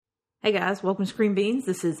Hey guys, welcome to Screen Beans.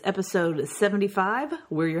 This is episode 75.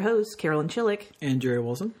 We're your hosts, Carolyn Chillick. And Jerry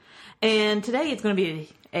Wilson. And today it's going to be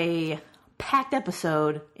a packed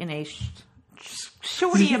episode in a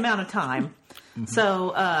shorty amount of time. Mm-hmm.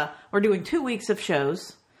 So we're doing 2 weeks of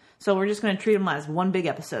shows. So we're just going to treat them as one big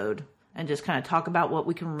episode and just kind of talk about what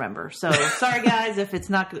we can remember. So sorry guys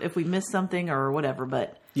if we missed something or whatever,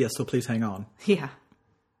 but... Yes, so please hang on. Yeah.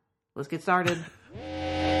 Let's get started.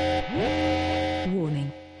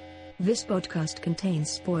 Warning. This podcast contains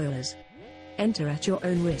spoilers. Enter at your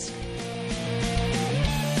own risk.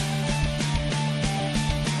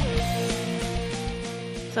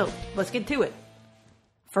 So, let's get to it.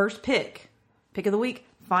 First pick. Pick of the week.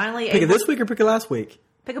 Finally. Pick of this week or pick of last week?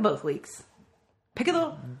 Pick of both weeks. Pick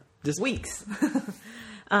of the weeks.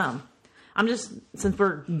 I'm just, since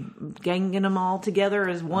we're ganging them all together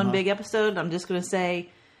as one big episode, I'm just going to say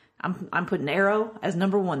I'm putting Arrow as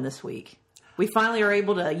number one this week. We finally are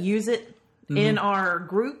able to use it in our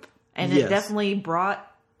group, and it definitely brought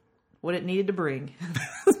what it needed to bring.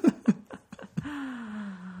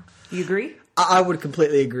 You agree? I would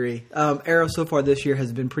completely agree. Arrow so far this year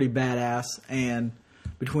has been pretty badass, and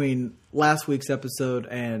between last week's episode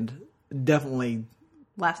and definitely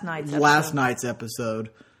last night's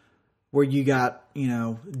episode, where you got,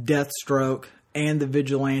 Deathstroke and the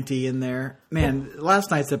Vigilante in there. Man,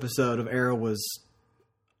 last night's episode of Arrow was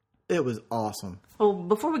awesome. Well,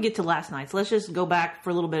 before we get to last night's, let's just go back for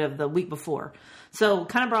a little bit of the week before. So,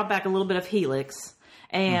 kind of brought back a little bit of Helix.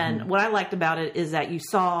 And what I liked about it is that you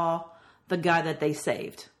saw the guy that they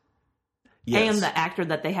saved. Yes. And the actor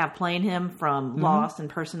that they have playing him from Lost and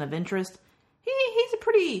Person of Interest. He's a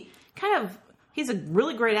pretty he's a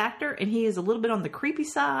really great actor, and he is a little bit on the creepy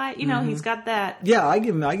side. He's got that. Yeah, I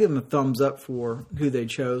give him a thumbs up for who they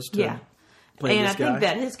chose to play this guy. And I think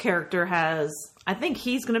that his character I think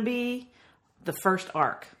he's going to be the first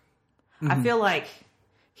arc. I feel like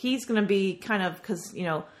he's going to be kind of, because,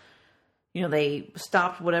 they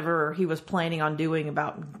stopped whatever he was planning on doing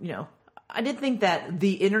about, I did think that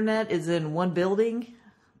the internet is in one building.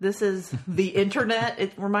 This is the internet.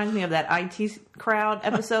 It reminds me of that IT Crowd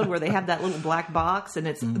episode where they have that little black box and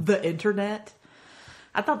it's the internet.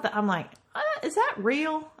 I thought that, I'm like, is that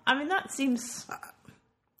real? I mean, that seems...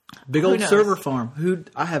 Big old server farm.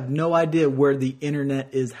 I have no idea where the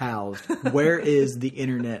internet is housed. Where is the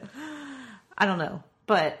internet? I don't know.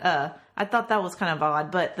 But I thought that was kind of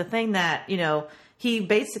odd. But the thing that, he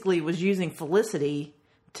basically was using Felicity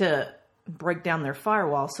to break down their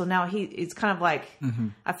firewall. So now it's kind of like,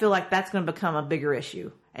 I feel like that's going to become a bigger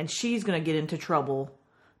issue. And she's going to get into trouble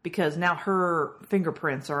because now her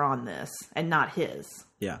fingerprints are on this and not his.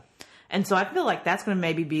 Yeah. And so I feel like that's going to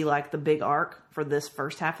maybe be like the big arc for this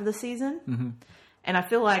first half of the season. Mm-hmm. And I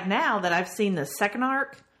feel like now that I've seen the second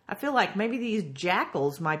arc, I feel like maybe these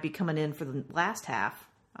jackals might be coming in for the last half.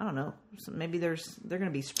 I don't know. So maybe they're going to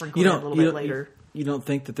be sprinkled in a little bit later. You don't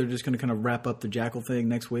think that they're just going to kind of wrap up the jackal thing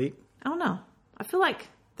next week? I don't know. I feel like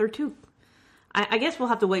they're too... I guess we'll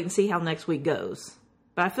have to wait and see how next week goes.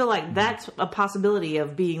 But I feel like that's a possibility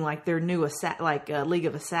of being like their new League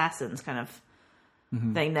of Assassins kind of...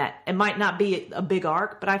 thing that it might not be a big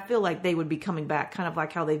arc, but I feel like they would be coming back kind of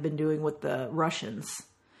like how they've been doing with the Russians,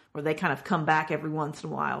 where they kind of come back every once in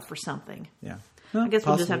a while for something. Yeah. I guess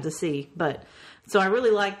we'll just have to see. But so I really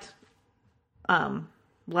liked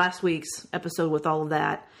last week's episode with all of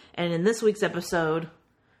that. And in this week's episode,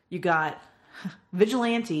 you got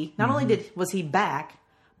Vigilante. Not only was he back,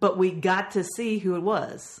 but we got to see who it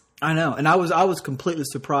was. I know. And I was completely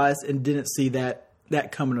surprised and didn't see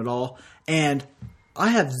that coming at all. And I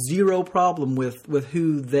have zero problem with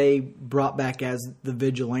who they brought back as the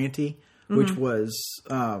Vigilante, which was...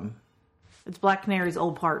 it's Black Canary's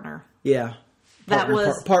old partner. Yeah. That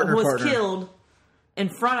was killed in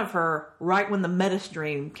front of her right when the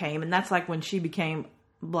Metastream came, and that's like when she became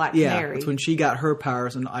Black Canary. Yeah, it's when she got her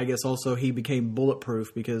powers, and I guess also he became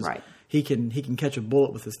bulletproof because he can catch a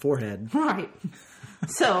bullet with his forehead. Right.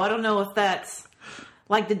 So I don't know if that's...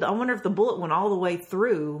 I wonder if the bullet went all the way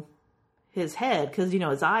through his head because,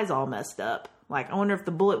 his eyes all messed up. I wonder if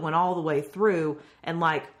the bullet went all the way through and,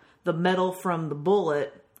 the metal from the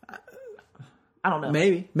bullet... I don't know.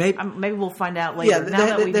 Maybe we'll find out later.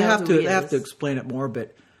 Yeah, they have to explain it more,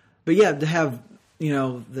 but yeah, to have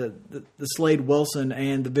the Slade Wilson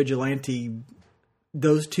and the Vigilante,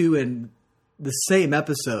 those two in the same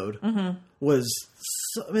episode was.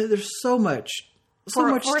 There's so much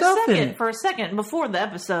stuff in it. For a second before the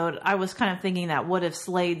episode, I was kind of thinking that what if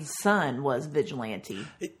Slade's son was Vigilante?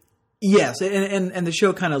 Yes, and the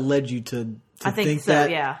show kind of led you to think so,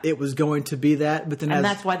 that it was going to be that, but then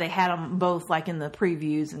that's why they had them both like in the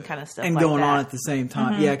previews and kind of stuff and like going that. on at the same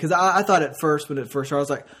time. Mm-hmm. Yeah, because I thought at first when it first started, I was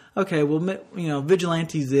like, okay, well,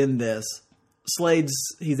 Vigilante's in this. Slade's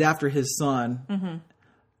he's after his son. Mm-hmm.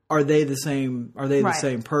 Are they the same? Are they the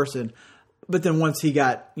same person? But then once he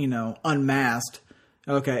got unmasked,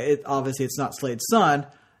 okay, obviously it's not Slade's son.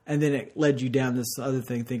 And then it led you down this other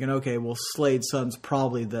thing, thinking, okay, well, Slade's son's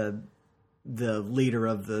probably the leader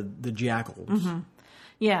of the Jackals. Mm-hmm.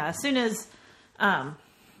 Yeah, as soon as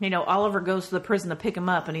Oliver goes to the prison to pick him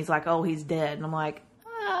up, and he's like, "Oh, he's dead," and I'm like,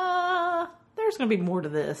 "There's going to be more to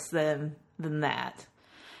this than that."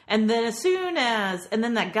 And then and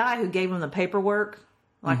then that guy who gave him the paperwork,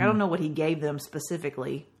 like I don't know what he gave them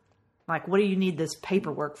specifically. Like, what do you need this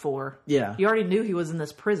paperwork for? Yeah, you already knew he was in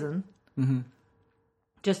this prison. Mm-hmm.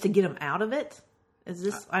 Just to get him out of it? Is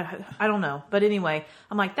this... I don't know. But anyway,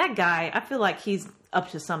 I'm like, that guy, I feel like he's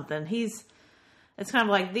up to something. It's kind of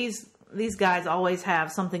like these guys always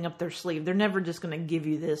have something up their sleeve. They're never just going to give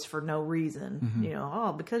you this for no reason.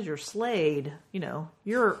 Mm-hmm. Because you're Slade,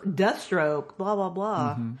 you're Deathstroke, blah, blah,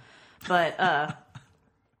 blah. Mm-hmm. But,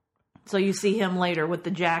 so you see him later with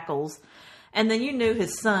the Jackals. And then you knew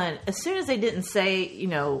his son, as soon as they didn't say,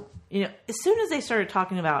 as soon as they started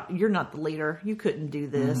talking about, you're not the leader, you couldn't do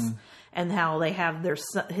this, and how they have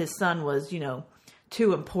his son was,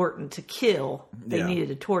 too important to kill, they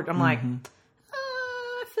needed a torch. I'm like,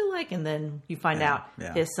 I feel like, and then you find out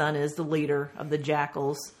his son is the leader of the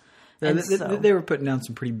Jackals. Yeah, they were putting down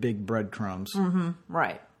some pretty big breadcrumbs. Mm-hmm,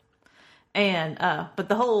 right. And, but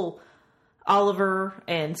the whole Oliver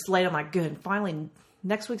and Slade, I'm like, good, finally...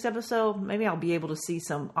 Next week's episode, maybe I'll be able to see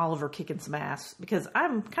some Oliver kicking some ass because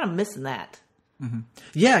I'm kind of missing that. Mm-hmm.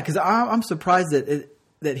 Yeah, because I'm surprised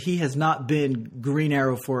that he has not been Green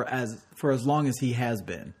Arrow for as long as he has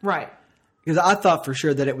been. Right. Because I thought for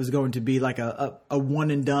sure that it was going to be like a one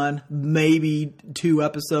and done, maybe 2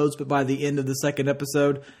 episodes, but by the end of the second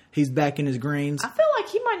episode, he's back in his greens. I feel like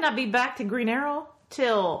he might not be back to Green Arrow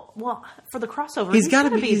till for the crossover. He's got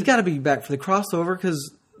to be back for the crossover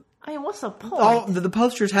because. I mean, what's the point? The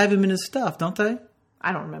posters have him in his stuff, don't they?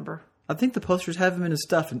 I don't remember. I think the posters have him in his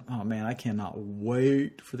stuff, and oh man, I cannot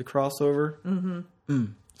wait for the crossover. Mm-hmm.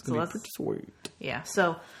 It's gonna be pretty sweet. Yeah.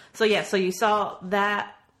 So you saw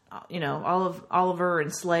that, all of Oliver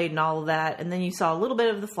and Slade and all of that, and then you saw a little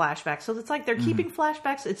bit of the flashbacks. So it's like they're keeping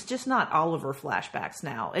flashbacks. It's just not Oliver flashbacks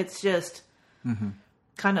now. It's just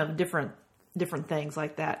kind of different things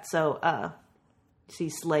like that. So. See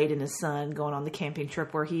Slade and his son going on the camping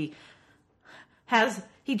trip where he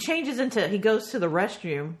changes into, he goes to the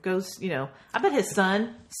restroom, I bet his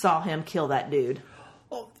son saw him kill that dude.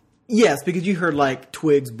 Well, yes, because you heard like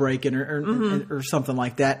twigs breaking or something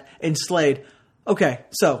like that. And Slade, okay,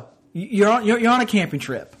 so you're on a camping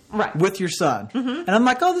trip. Right. With your son. Mm-hmm. And I'm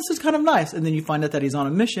like, oh, this is kind of nice. And then you find out that he's on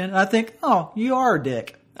a mission. And I think, oh, you are a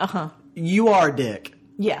dick. Uh-huh. You are a dick.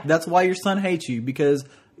 Yeah. That's why your son hates you, because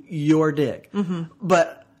you're a dick. Mm-hmm.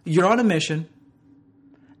 But you're on a mission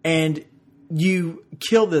and you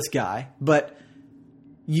kill this guy, but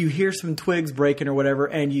you hear some twigs breaking or whatever,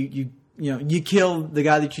 and you kill the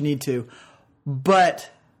guy that you need to. But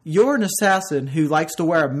you're an assassin who likes to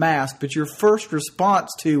wear a mask, but your first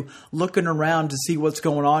response to looking around to see what's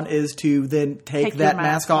going on is to then take that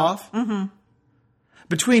mask off. Mm-hmm.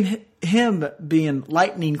 Between him being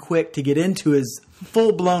lightning quick to get into his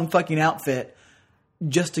full-blown fucking outfit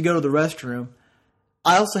just to go to the restroom,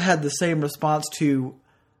 I also had the same response to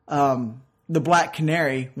the Black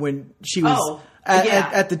Canary when she was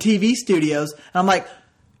at the TV studios. And I'm like,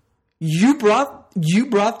 you brought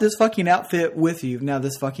this fucking outfit with you. Now,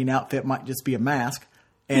 this fucking outfit might just be a mask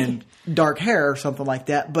and dark hair or something like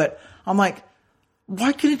that. But I'm like,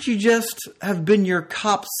 why couldn't you just have been your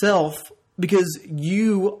cop self? Because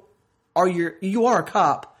you are a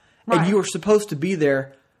cop, right, and you are supposed to be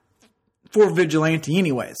there for Vigilante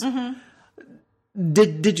anyways. Mm-hmm.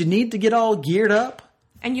 Did you need to get all geared up?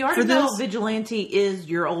 And you already know Vigilante is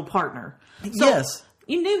your old partner. So yes.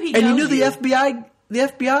 You knew he knows and you knew the FBI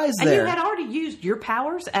is there. And you had already used your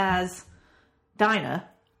powers as Dinah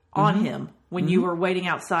on him when you were waiting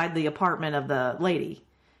outside the apartment of the lady.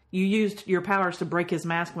 You used your powers to break his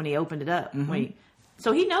mask when he opened it up. Mm-hmm.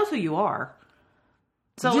 So he knows who you are.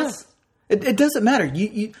 So it doesn't matter.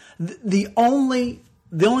 The only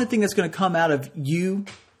thing that's going to come out of you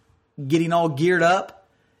getting all geared up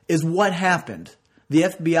is what happened. The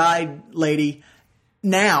FBI lady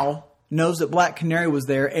now knows that Black Canary was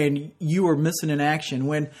there and you were missing in action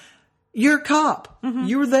when you're a cop. Mm-hmm.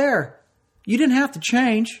 You were there. You didn't have to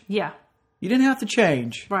change. Yeah. You didn't have to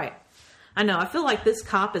change. Right. I know. I feel like this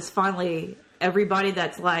cop is finally everybody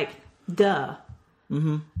that's like, duh.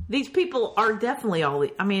 Mm-hmm. These people are definitely all...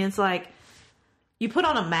 I mean, it's like, you put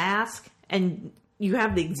on a mask and you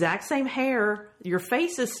have the exact same hair. Your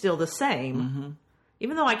face is still the same. Mm-hmm.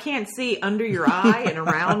 Even though I can't see under your eye and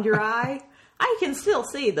around your eye, I can still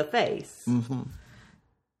see the face. Mm-hmm.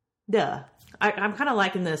 Duh. I'm kind of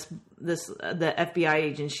liking the FBI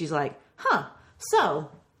agent. She's like,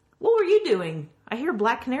 so, what were you doing? I hear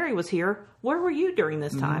Black Canary was here. Where were you during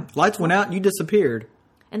this time? Lights went out and you disappeared.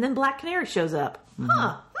 And then Black Canary shows up.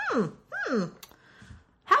 Mm-hmm.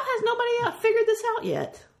 How has nobody figured this out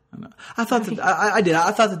yet? I thought that I did.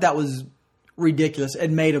 I thought that was ridiculous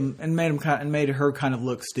and made her kind of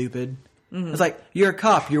look stupid. Mm-hmm. It's like, you're a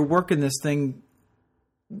cop. You're working this thing.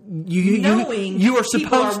 Knowing you are supposed,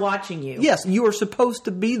 people are watching you. Yes, you are supposed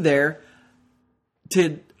to be there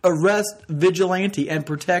to arrest Vigilante and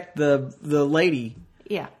protect the lady.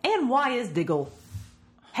 Yeah. And why is Diggle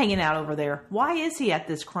hanging out over there? Why is he at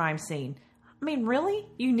this crime scene? I mean, really?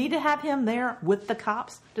 You need to have him there with the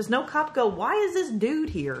cops? Does no cop go, why is this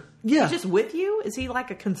dude here? Yeah. He's just with you? Is he like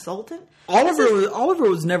a consultant? Oliver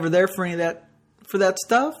was never there for any of that, for that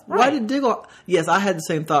stuff. Right. Why did Diggle... Yes, I had the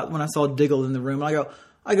same thought when I saw Diggle in the room. I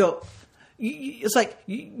go, it's like,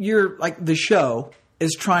 you're like, the show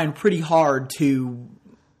is trying pretty hard to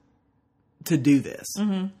do this.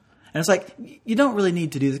 Mm-hmm. And it's like, you don't really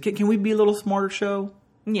need to do this. Can we be a little smarter show?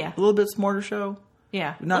 Yeah. A little bit smarter show?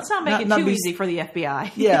 Yeah. Let's not make it too easy for the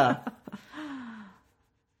FBI. Yeah.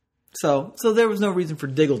 So there was no reason for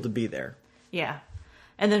Diggle to be there. Yeah.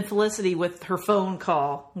 And then Felicity with her phone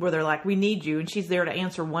call where they're like, we need you. And she's there to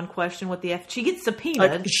answer one question with the she gets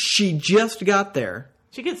subpoenaed. She just got there.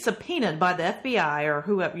 She gets subpoenaed by the FBI or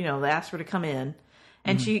whoever, they asked her to come in.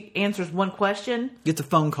 And she answers one question. Gets a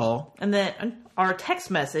phone call. And then, or a text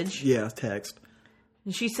message. Yeah, text.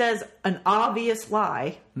 And she says an obvious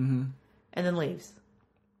lie. Mm-hmm. And then leaves.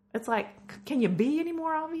 It's like, can you be any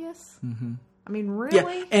more obvious? Mm-hmm. I mean,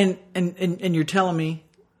 really? Yeah, and you're telling me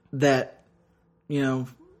that,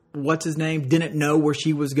 what's his name, didn't know where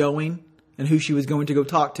she was going? And who she was going to go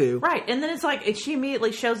talk to. Right. And then it's like, she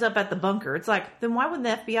immediately shows up at the bunker. It's like, then why wouldn't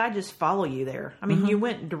the FBI just follow you there? I mean, you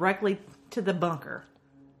went directly to the bunker.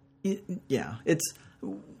 Yeah.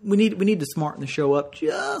 We need to smarten the show up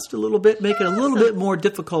just a little bit, make it a little bit more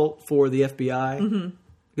difficult for the FBI. Mm-hmm.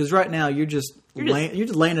 Because right now, you're just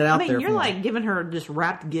laying it out there. You're like giving her just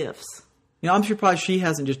wrapped gifts. I'm surprised she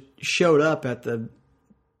hasn't just showed up at the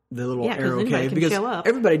little Arrow Cave. Because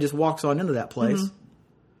everybody just walks on into that place. Mm-hmm.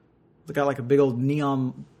 It's got like a big old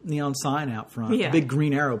neon sign out front. Yeah. A big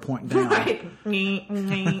green arrow pointing down. Right.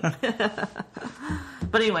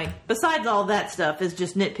 But anyway, besides all that stuff is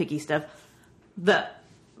just nitpicky stuff. The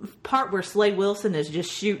part where Slade Wilson is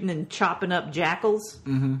just shooting and chopping up jackals.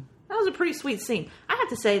 Mm-hmm. That was a pretty sweet scene. I have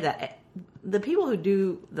to say that the people who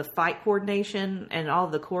do the fight coordination and all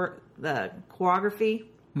the choreography.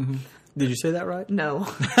 Mm-hmm. Did you say that right? No.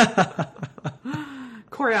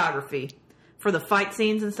 Choreography. For the fight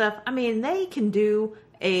scenes and stuff, I mean, they can do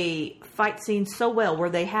a fight scene so well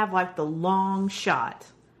where they have like the long shot.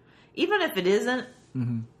 Even if it isn't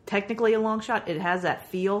technically a long shot, it has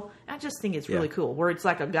that feel. I just think it's really cool where it's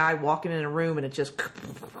like a guy walking in a room and it just...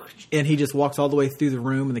 And he just walks all the way through the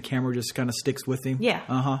room and the camera just kind of sticks with him. Yeah.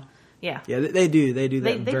 Uh-huh. Yeah. Yeah, they do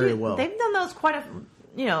that very well. They've done those quite a...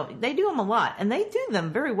 they do them a lot and they do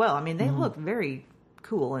them very well. I mean, they look very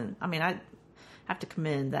cool. And I mean, I have to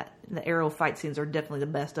commend that the Arrow fight scenes are definitely the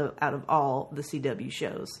best out of all the CW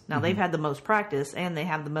shows. Now, they've had the most practice and they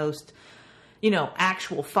have the most,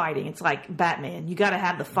 actual fighting. It's like Batman. You got to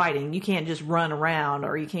have the fighting. You can't just run around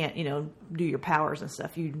or you can't, do your powers and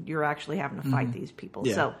stuff. You're actually having to fight these people.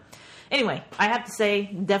 Yeah. So, anyway, I have to say,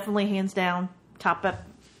 definitely hands down, top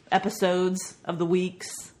episodes of the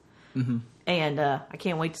weeks. Mm-hmm. And I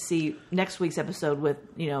can't wait to see next week's episode with,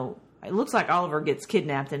 it looks like Oliver gets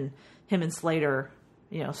kidnapped and him and Slater,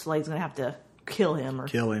 Slade's going to have to kill him.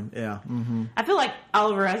 Kill him, yeah. Mm-hmm. I feel like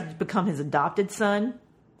Oliver has become his adopted son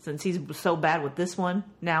since he's so bad with this one.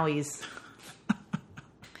 Now he's...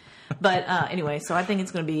 But anyway, so I think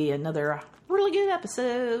it's going to be another really good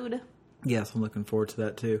episode. Yes, I'm looking forward to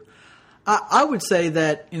that too. I would say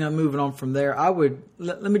that, moving on from there,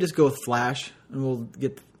 let me just go with Flash and we'll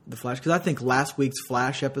get the Flash. Because I think last week's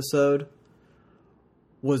Flash episode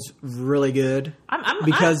was really good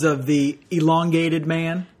because of the elongated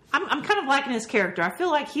man. I'm kind of liking his character. I feel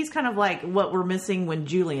like he's kind of like what we're missing when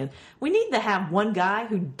Julian. We need to have one guy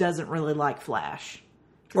who doesn't really like Flash.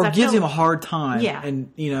 Or gives him a hard time. Yeah.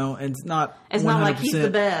 And, and it's not 100%. It's not like he's the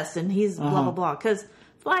best and he's blah, blah, blah. Because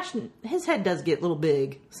Flash, his head does get a little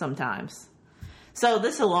big sometimes. So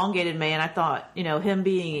this elongated man, I thought, him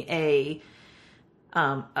being a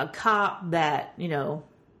cop that,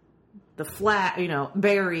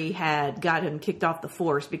 Barry had got him kicked off the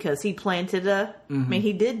force because he planted I mean,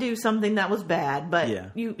 he did do something that was bad, but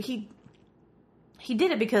he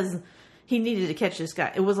did it because he needed to catch this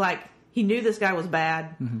guy. It was like he knew this guy was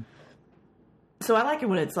bad. Mm-hmm. So I like it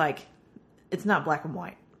when it's like, it's not black and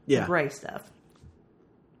white, gray stuff.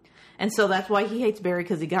 And so that's why he hates Barry,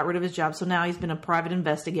 because he got rid of his job. So now he's been a private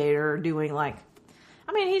investigator doing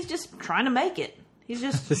he's just trying to make it. He's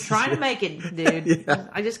just trying to make it, dude. Yeah.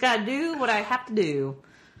 I just got to do what I have to do.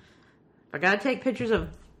 If I got to take pictures of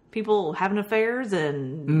people having affairs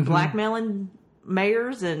and blackmailing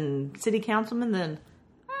mayors and city councilmen, then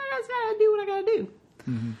I just got to do what I got to do.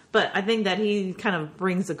 Mm-hmm. But I think that he kind of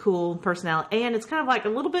brings a cool personality. And it's kind of like a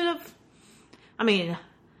little bit of, I'm going to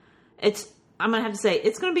have to say,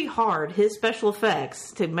 it's going to be hard, his special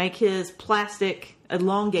effects, to make his plastic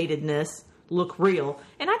elongatedness look real.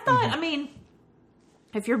 And I thought,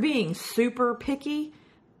 if you're being super picky,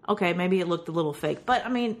 okay, maybe it looked a little fake. But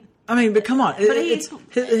but come on.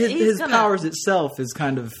 His powers itself is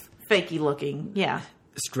kind of fakey looking. Yeah.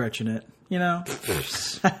 Stretching it,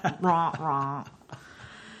 Wrong.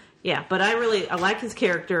 Yeah, but I like his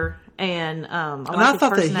character, and I like his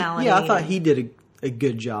personality. I thought he did a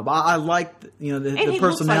good job. I liked, the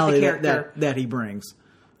personality that he brings.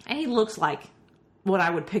 And he looks like what I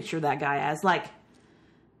would picture that guy as. Like,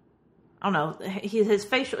 I don't know, his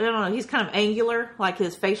facial, I don't know, he's kind of angular. Like,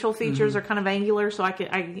 his facial features are kind of angular, so I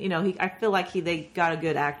feel like they got a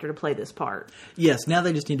good actor to play this part. Yes, now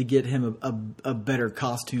they just need to get him a better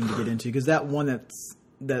costume to get into, because that one that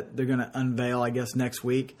they're going to unveil, I guess, next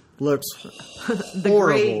week looks the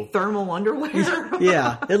horrible. Gray thermal underwear.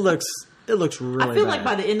 Yeah, it looks really I feel bad. like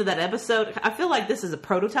by the end of that episode, I feel like this is a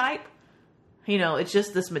prototype. It's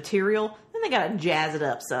just this material. Then they got to jazz it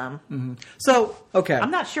up some. Mm-hmm. So, okay.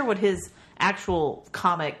 I'm not sure what his actual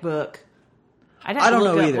comic book. I don't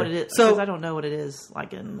look know up either. What it is, so, because I don't know what it is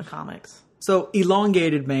like in the comics. So,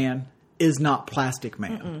 Elongated Man is not Plastic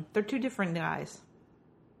Man. Mm-mm. They're two different guys.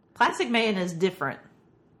 Plastic Man is different.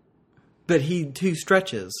 But he too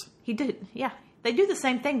stretches. He did, yeah. They do the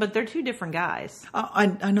same thing, but they're two different guys.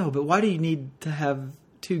 I know, but why do you need to have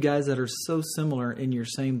two guys that are so similar in your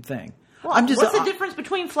same thing? Well, what's the difference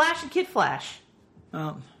between Flash and Kid Flash?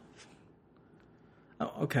 Okay.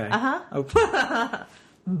 Uh-huh. Okay.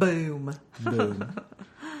 Boom.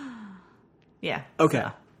 Yeah. Okay.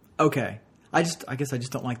 So. Okay. I guess I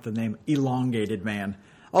just don't like the name Elongated Man.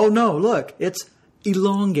 Oh no, look, it's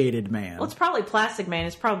Elongated Man. Well, it's probably Plastic Man.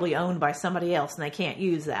 It's probably owned by somebody else, and they can't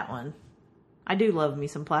use that one. I do love me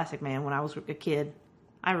some Plastic Man when I was a kid.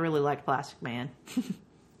 I really liked Plastic Man.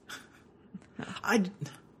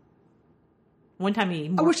 One time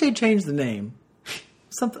I wish they'd changed the name.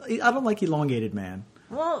 I don't like Elongated Man.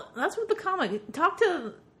 Well, that's what the comic. Talk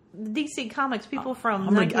to the DC Comics people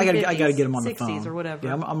from I gotta get them on the 60s phone or whatever.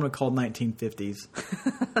 Yeah, I'm gonna call 1950s.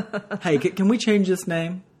 Hey, can we change this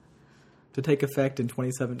name to take effect in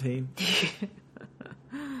 2017?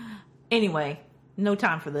 Anyway, no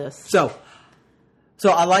time for this. So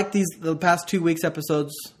I like the past 2 weeks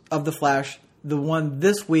episodes of The Flash. The one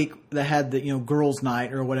this week that had the girls'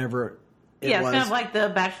 night or whatever. It's kind of like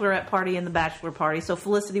the bachelorette party and the bachelor party. So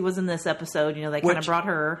Felicity was in this episode. They kind of brought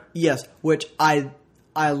her. Yes, which I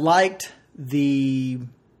liked the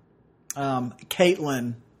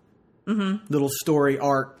Caitlin little story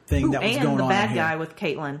arc thing that was going on. And the bad here. guy with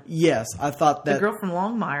Caitlin. Yes, I thought that the girl from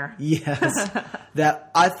Longmire. Yes,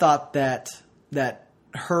 I thought that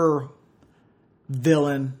her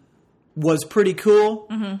villain was pretty cool.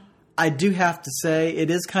 Mm-hmm. I do have to say, it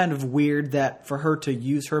is kind of weird that for her to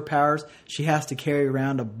use her powers, she has to carry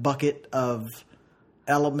around a bucket of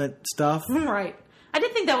element stuff. Right. I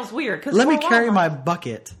did think that was weird. Let me carry my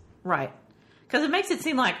bucket. Right. Because it makes it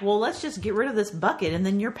seem like, well, let's just get rid of this bucket and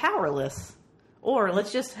then you're powerless. Or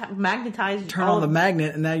let's just magnetize. Turn on the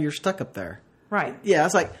magnet and now you're stuck up there. Right. Yeah,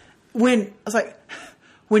 it's like when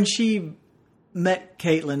she met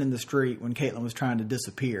Caitlin in the street, when Caitlin was trying to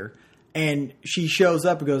disappear. And she shows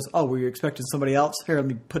up and goes, "Oh, were you expecting somebody else? Here, let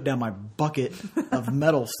me put down my bucket of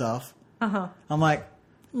metal stuff." Uh-huh. I'm like,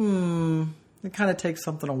 it kind of takes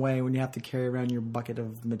something away when you have to carry around your bucket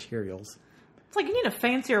of materials. It's like you need a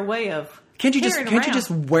fancier way of Can't you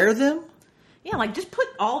just wear them? Yeah, like just put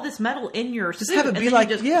all this metal in your just suit. Have it be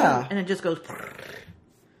like, and it just goes.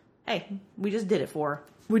 Hey, we just did it for her.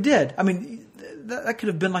 We did. I mean, that could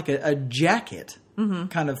have been like a jacket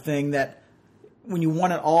kind of thing that. When you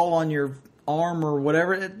want it all on your arm or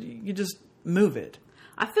whatever, you just move it.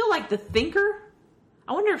 I feel like the Thinker.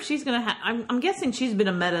 I wonder if she's going to have... I'm guessing she's been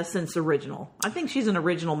a meta since original. I think she's an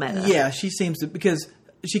original meta. Yeah, she seems to... Because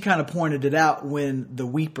she kind of pointed it out when the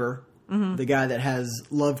Weeper, the guy that has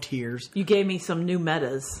love tears... You gave me some new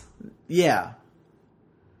metas. Yeah.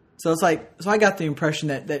 So it's like... So I got the impression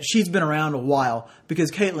that she's been around a while.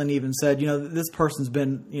 Because Caitlin even said, this person's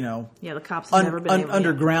been, Yeah, the cops have never been able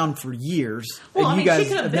underground for years. Well, and I mean, you guys she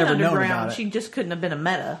could have have been never known underground. about it. She just couldn't have been a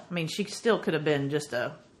meta. I mean, she still could have been just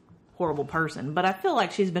a horrible person. But I feel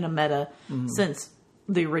like she's been a meta since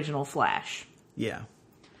the original Flash. Yeah.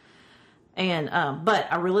 And but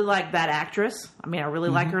I really like that actress. I mean, I really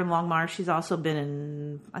like her in Longmire. She's also been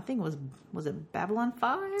in, I think was it Babylon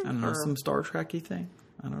 5? I don't know, some Star Trek-y thing.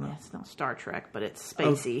 I don't know. Yeah, it's not Star Trek, but it's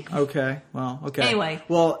spacey. Oh, okay. Well, okay. Anyway.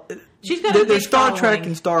 Well, she's got a big there's Star following. Trek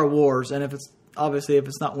and Star Wars, and if it's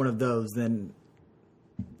not one of those, then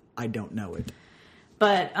I don't know it.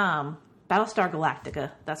 But Battlestar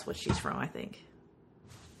Galactica, that's what she's from, I think.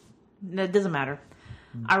 It doesn't matter.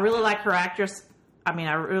 I really like her actress. I mean,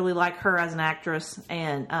 I really like her as an actress,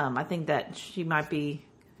 and I think that she might be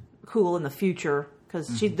cool in the future because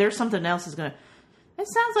there's something else is going to... It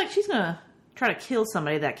sounds like she's going to try to kill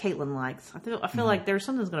somebody that Caitlin likes. I feel like there's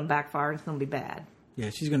something that's going to backfire and it's going to be bad. Yeah,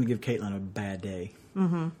 she's going to give Caitlin a bad day.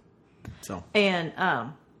 Mm-hmm. So. And,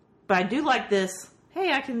 but I do like this.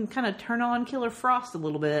 Hey, I can kind of turn on Killer Frost a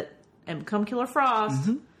little bit and become Killer Frost,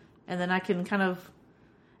 and then I can kind of...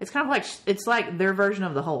 It's kind of like it's like their version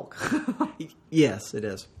of the Hulk. Yes, it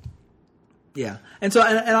is. Yeah, and so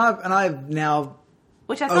I've now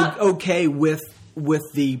Which I thought okay with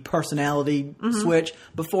the personality switch.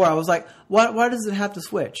 Before I was like, why does it have to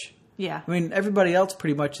switch? Yeah, I mean everybody else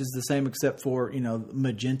pretty much is the same except for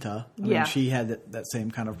Magenta. I mean, she had that same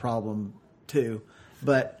kind of problem too.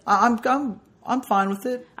 But I'm fine with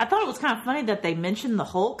it. I thought it was kind of funny that they mentioned the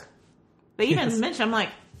Hulk. They even mentioned. I'm like.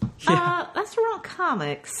 Yeah. That's the wrong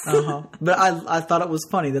comics. But I thought it was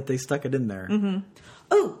funny that they stuck it in there.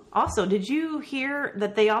 Oh, also, did you hear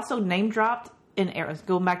that they also name dropped in Arrow?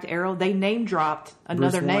 Going back to Arrow, they name dropped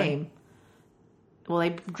another name. Well,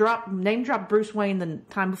 they name dropped Bruce Wayne the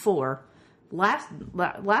time before. Last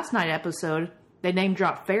night episode, they name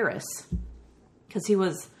dropped Ferris because he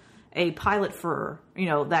was a pilot for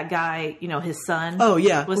that guy. His son. Oh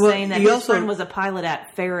yeah, was saying that his friend was a pilot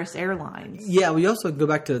at Ferris Airlines. Yeah, we also go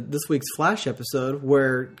back to this week's Flash episode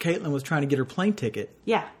where Caitlin was trying to get her plane ticket.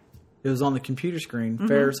 Yeah, it was on the computer screen,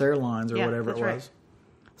 Ferris Airlines or whatever it was. Right.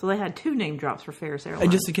 So they had 2 name drops for Ferris Airlines.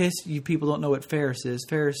 And just in case you people don't know what Ferris is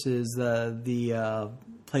the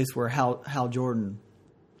place where Hal Jordan.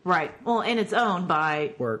 Right. Well, and it's owned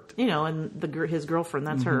by worked. And his girlfriend.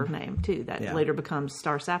 That's her name too. That later becomes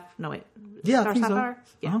Star Sapphire. No wait. Yeah, Star Sapphire.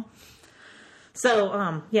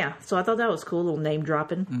 So. Yeah. So So I thought that was cool, a little name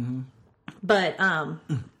dropping. But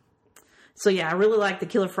so yeah, I really like the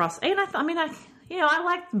Killer Frost, and I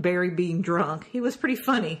liked Barry being drunk. He was pretty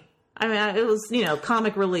funny. I mean, it was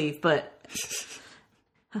comic relief, but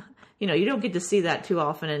you don't get to see that too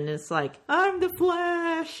often, and it's like I'm the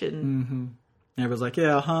Flash and. Everyone's like,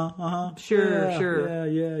 yeah, sure.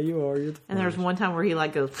 Yeah, you are. You're the and there's one time where he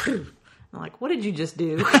like goes, I'm like, what did you just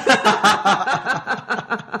do?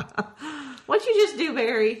 What'd you just do,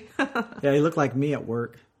 Barry? Yeah, he looked like me at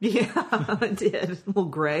work. Yeah, it did. A little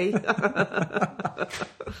gray.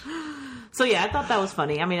 So yeah, I thought that was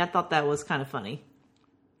funny. I mean, I thought that was kind of funny.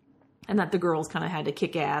 And that the girls kind of had to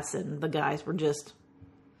kick ass and the guys were just,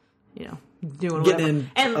 doing whatever. Getting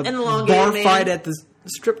and a the elongated bar man. fight at the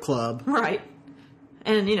strip club. Right.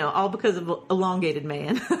 And, all because of elongated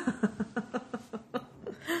man.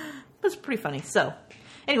 It's pretty funny. So,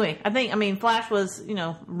 anyway, Flash was,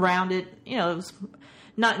 rounded. It was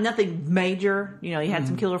nothing major. You had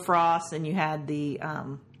some Killer Frost, and you had the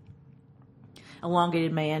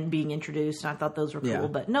elongated man being introduced, and I thought those were cool.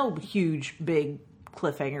 But no huge, big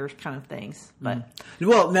cliffhangers kind of things. But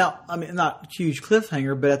well, now, not huge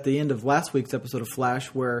cliffhanger, but at the end of last week's episode of Flash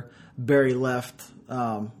where Barry left...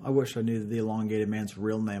 I wish I knew the elongated man's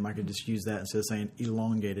real name. I could just use that instead of saying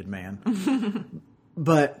elongated man.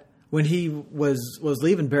 But when he was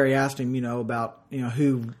leaving, Barry asked him, about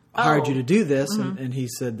who hired you to do this, and he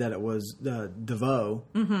said that it was DeVoe.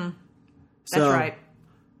 That's right.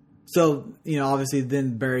 So obviously,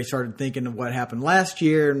 then Barry started thinking of what happened last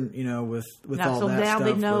year, and with all that stuff. So now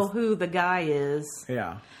they know who the guy is.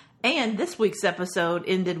 Yeah. And this week's episode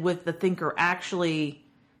ended with the Thinker actually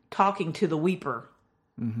talking to the Weeper.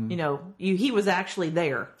 He was actually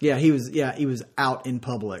there. Yeah, he was out in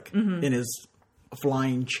public in his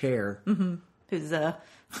flying chair. His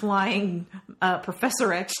flying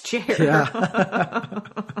Professor X chair. Yeah.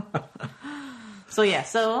 So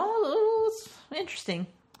it's interesting,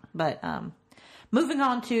 but Moving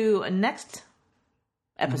on to a next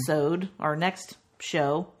episode or next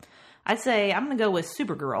show, I'd say I'm going to go with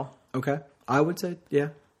Supergirl. Okay. I would say, yeah.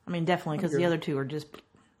 I mean, definitely, because the other two are just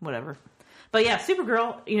whatever. But yeah,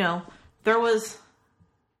 Supergirl, there was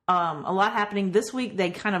a lot happening. This week, they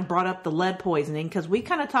kind of brought up the lead poisoning, because we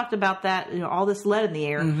kind of talked about that, all this lead in the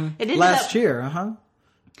air. It Last year,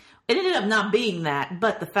 It ended up not being that,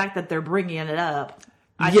 but the fact that they're bringing it up,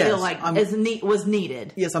 I feel like was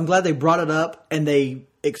needed. Yes, I'm glad they brought it up and they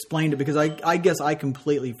explained it, because I guess I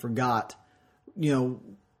completely forgot,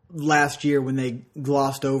 last year when they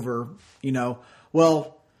glossed over,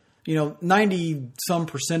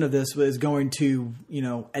 90-some% of this is going to,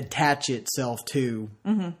 attach itself to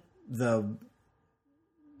the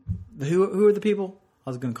who are the people? I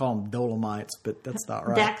was going to call them Dolomites, but that's not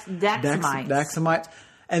right. Daxamites.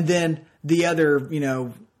 And then the other,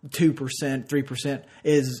 2%, 3%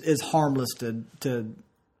 is harmless to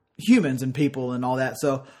humans and people and all that.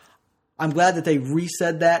 So I'm glad that they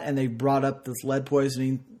resaid that and they brought up this lead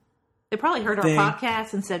poisoning. They probably heard our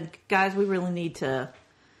podcast and said, guys, we really need to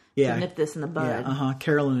nip this in the bud. Yeah,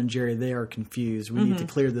 Carolyn and Jerry, they are confused. We need to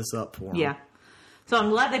clear this up for them. Yeah. So I'm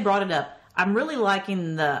glad they brought it up. I'm really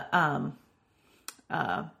liking the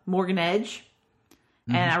Morgan Edge.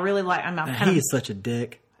 And I really like... He is such a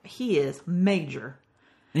dick. He is major.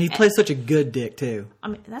 And he plays such a good dick, too. I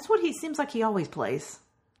mean, that's what he seems like he always plays.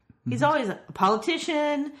 He's always a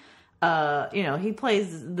politician. He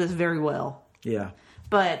plays this very well. Yeah.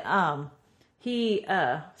 But he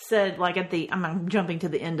said, like, I'm jumping to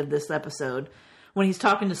the end of this episode, when he's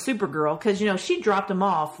talking to Supergirl, because, she dropped him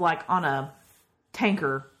off, like, on a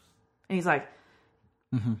tanker. And he's like,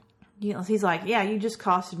 he's like, yeah, you just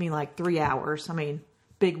costed me, like, 3 hours. I mean,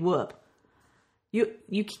 big whoop. You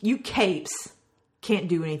capes can't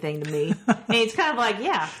do anything to me. And it's kind of like,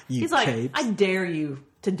 yeah. He's like, capes. I dare you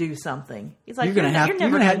to do something. He's like, you're gonna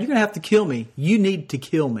have to kill me. You need to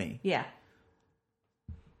kill me. Yeah.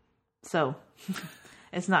 So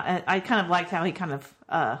it's not. I kind of liked how he kind of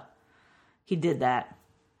he did that.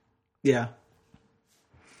 Yeah.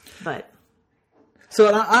 But so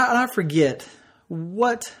and I forget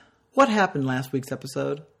what happened last week's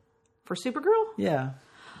episode for Supergirl. Yeah.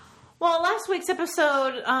 Well, last week's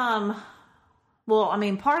episode, part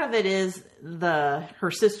of it is her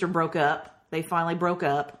sister broke up. They finally broke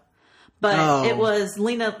up. But it was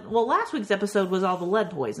Lena... Well, last week's episode was all the lead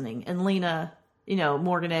poisoning. And Lena,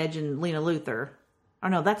 Morgan Edge and Lena Luthor. Oh,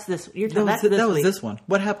 no, that's this... That was this one.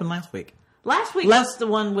 What happened last week? Last week was the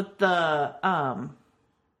one with the...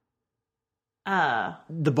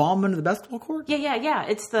 the bomb into the basketball court? Yeah.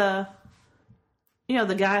 It's the...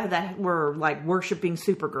 the guy that were, like, worshiping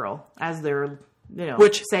Supergirl as their,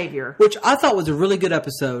 savior. Which I thought was a really good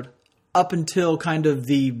episode up until kind of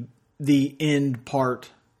the end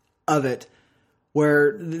part of it,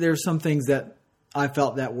 where there's some things that I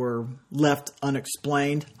felt that were left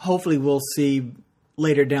unexplained. Hopefully we'll see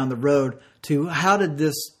later down the road to how did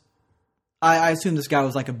this... I assume this guy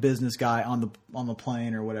was like a business guy on the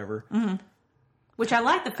plane or whatever. Mm-hmm. Which I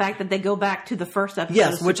like the fact that they go back to the first episode.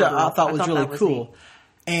 Yes, which I thought was really cool.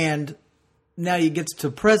 Neat. And now he gets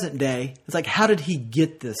to present day. It's like, how did he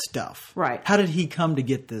get this stuff? Right. How did he come to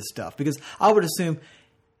get this stuff? Because I would assume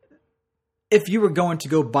if you were going to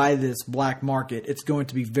go buy this black market, it's going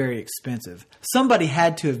to be very expensive. Somebody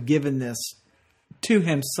had to have given this to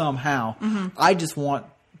him somehow. Mm-hmm. I just want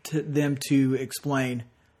them to explain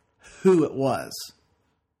who it was.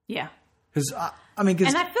 Yeah. Because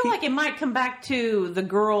and I feel like it might come back to the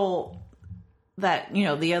girl that,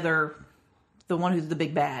 the one who's the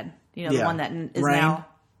big bad. The one that is Rain. Now...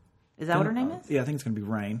 Is that what her name is? Yeah, I think it's going to be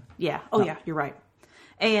Rain. Yeah. Oh, yeah, you're right.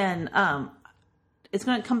 And it's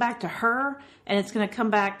going to come back to her, and it's going to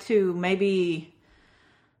come back to maybe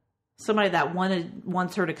somebody that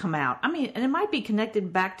wants her to come out. I mean, and it might be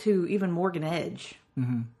connected back to even Morgan Edge.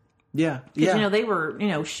 Mm-hmm. Yeah. Because, they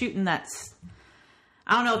were, shooting that...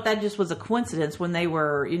 I don't know if that just was a coincidence when they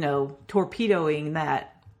were, torpedoing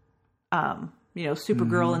that,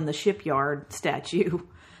 Supergirl in the shipyard statue,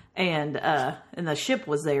 and the ship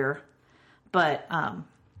was there, but I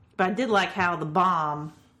did like how the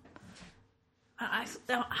bomb. I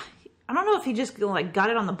don't know if he just got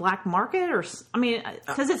it on the black market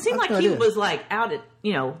because it seemed like he was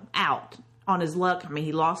out on his luck. I mean,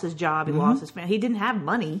 he lost his job, he lost his family, he didn't have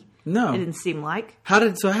money. No, it didn't seem like. How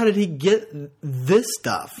did he get this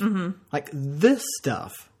stuff? Mm-hmm. Like this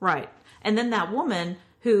stuff, right? And then that woman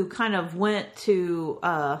who kind of went to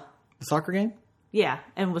the soccer game, yeah,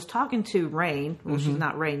 and was talking to Rain. Well, she's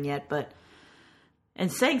not Rain yet,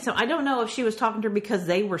 and saying so. I don't know if she was talking to her because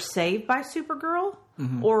they were saved by Supergirl,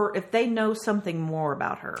 or if they know something more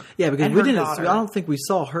about her. Yeah, because and we her didn't. daughter. I don't think we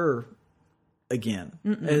saw her again.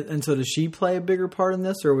 And so, does she play a bigger part in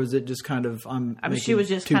this, or was it just kind of she was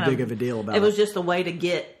just too kind big of a deal about it? It was just a way to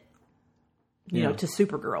get to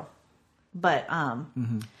Supergirl. But I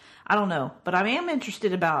don't know. But I am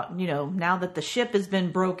interested about now that the ship has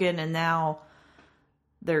been broken and now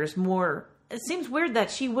there's more. It seems weird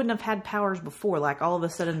that she wouldn't have had powers before. Like all of a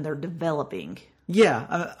sudden they're developing.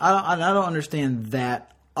 Yeah, I don't understand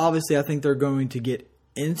that. Obviously, I think they're going to get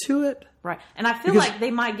into it. Right. And I feel like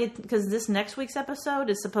they might get, because this next week's episode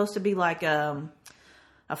is supposed to be like a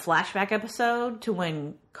flashback episode to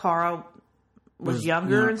when Kara was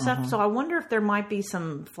younger and stuff. So I wonder if there might be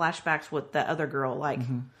some flashbacks with the other girl, like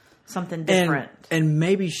something different. And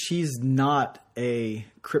maybe she's not a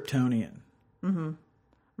Kryptonian.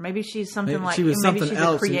 Maybe she's something She was maybe something she's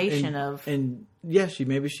else. A creation of. And yeah,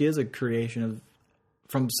 maybe she is a creation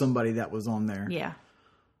from somebody that was on there. Yeah.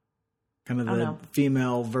 Kind of the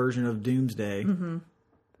female version of Doomsday.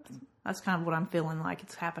 That's kind of what I'm feeling like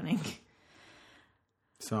it's happening.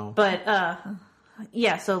 So, but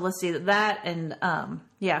yeah. So let's see that, and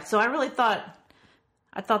So I really thought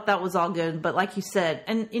that was all good. But like you said,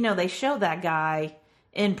 and they show that guy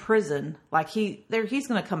in prison, like he's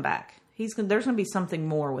going to come back. There's going to be something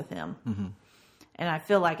more with him, and I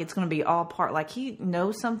feel like it's going to be all part. Like he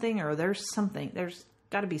knows something, or there's something. There's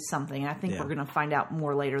got to be something. And I think we're going to find out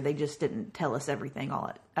more later. They just didn't tell us everything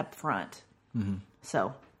all up front.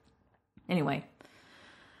 So anyway,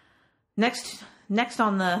 next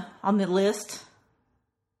on the list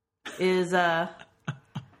is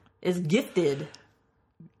Gifted.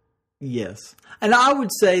 Yes, and I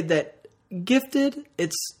would say that Gifted,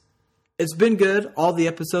 it's been good. All the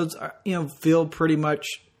episodes are, feel pretty much.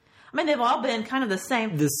 I mean, they've all been kind of the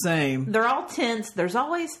same. They're all tense. There's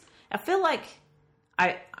always. I feel like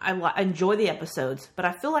I enjoy the episodes, but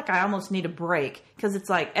I feel like I almost need a break because it's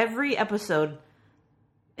like every episode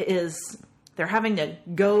they're having to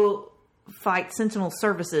go fight Sentinel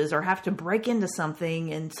services or have to break into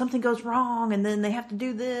something and something goes wrong and then they have to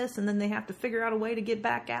do this and then they have to figure out a way to get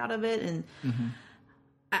back out of it. And,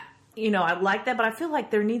 I like that, but I feel like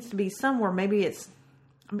there needs to be somewhere. Maybe it's,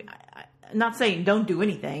 I'm not saying don't do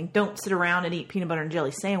anything. Don't sit around and eat peanut butter and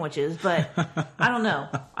jelly sandwiches, but I don't know.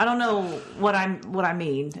 I don't know what I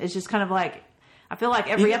mean. It's just kind of like, I feel like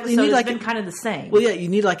every episode has been kind of the same. Well, yeah, you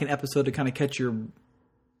need like an episode to kind of catch your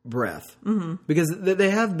breath. Because they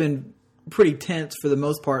have been pretty tense for the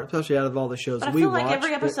most part, especially out of all the shows but we watched. I feel like watched,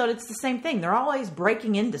 every episode it's the same thing. They're always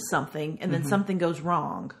breaking into something and then something goes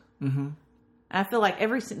wrong. And I feel like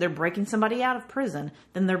they're breaking somebody out of prison.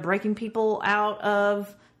 Then they're breaking people out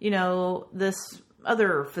of, this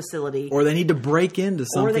other facility. Or they need to break into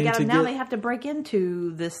something. Or they have to break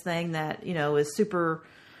into this thing that, is super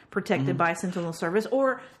protected by Sentinel Service.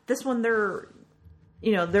 Or this one they're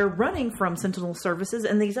running from Sentinel Services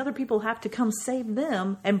and these other people have to come save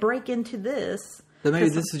them and break into this. But maybe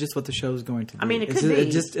this is just what the show is going to be. I mean, it could be.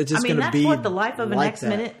 It's just going to be that's what the life of an like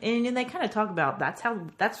X-Men, and they kind of talk about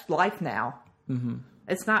that's life now.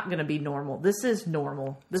 It's not going to be normal. This is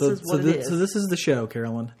normal. This is what it is. So this is the show,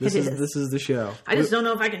 Carolyn. This is the show. I just don't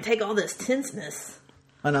know if I can take all this tenseness.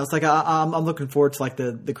 I know. It's like I'm looking forward to like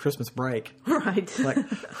the Christmas break. Right. Like,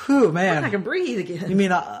 whew, man. I can breathe again. You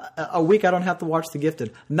mean a week I don't have to watch The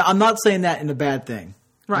Gifted? No, I'm not saying that in a bad thing.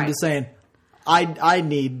 Right. I'm just saying I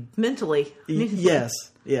need mentally. Yes.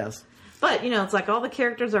 But it's like all the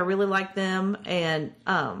characters. I really like them, and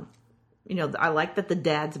I like that the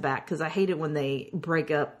dad's back because I hate it when they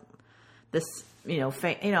break up this.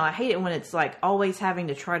 I hate it when it's like always having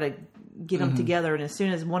to try to get them together, and as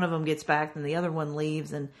soon as one of them gets back, then the other one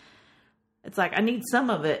leaves, and it's like I need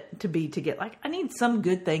some of it to be to get like I need some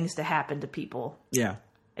good things to happen to people. Yeah,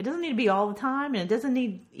 it doesn't need to be all the time, and it doesn't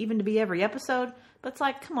need even to be every episode. But it's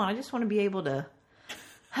like, come on, I just want to be able to.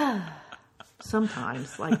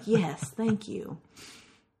 Sometimes, like, yes, thank you.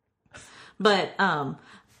 But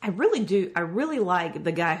I really do. I really like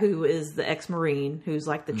the guy who is the ex-Marine, who's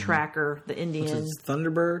like the tracker, the Indian. Which is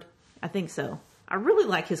Thunderbird? I think so. I really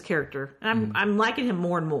like his character. And I'm liking him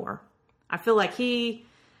more and more. I feel like he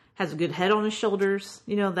has a good head on his shoulders.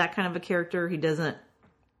 That kind of a character. He doesn't...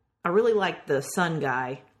 I really like the sun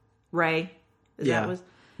guy, Ray.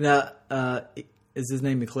 Now, is his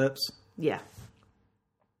name Eclipse? Yeah.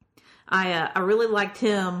 I really liked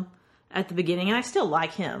him at the beginning, and I still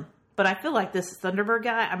like him. But I feel like this Thunderbird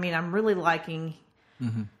guy, I'm really liking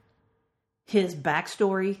his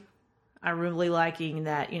backstory. I'm really liking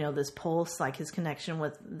that, this Pulse, like his connection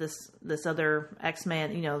with this other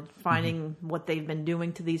X-Man, finding what they've been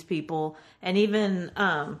doing to these people. And even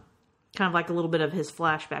kind of like a little bit of his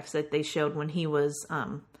flashbacks that they showed when he was,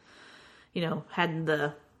 had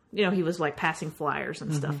the, he was like passing flyers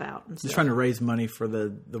and stuff out. And Just trying to raise money for the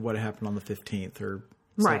what happened on the 15th or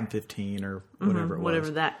 7/15 or whatever it was.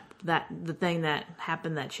 Whatever the thing that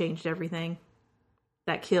happened that changed everything,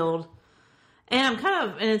 that killed. And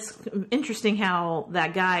and it's interesting how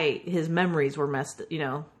that guy, his memories were messed,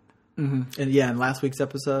 And in last week's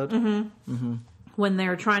episode. When they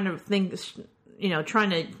were trying to think, trying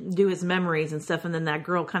to do his memories and stuff, and then that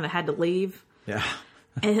girl kind of had to leave. Yeah.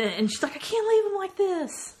 and she's like, I can't leave him like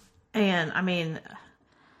this. And I mean,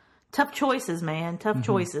 tough choices, man. Tough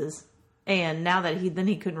choices. And now that he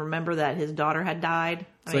couldn't remember that his daughter had died.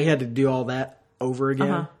 So he had to do all that over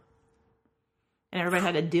again. And everybody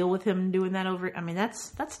had to deal with him doing that over. I mean,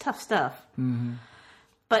 that's tough stuff. Mm-hmm.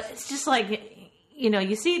 But it's just like,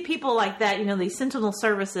 you see people like that, these Sentinel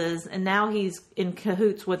services, and now he's in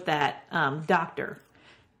cahoots with that doctor.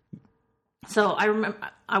 So I remember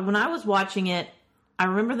when I was watching it, I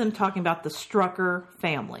remember them talking about the Strucker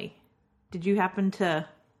family. Did you happen to?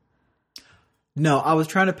 No, I was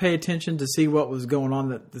trying to pay attention to see what was going on,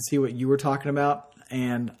 to see what you were talking about,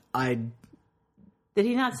 and Did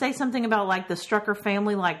he not say something about like the Strucker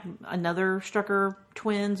family, like another Strucker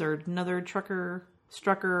twins or another Strucker?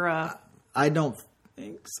 I don't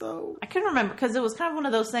think so. I couldn't remember because it was kind of one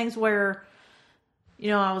of those things where,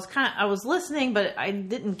 I was listening, but I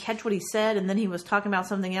didn't catch what he said, and then he was talking about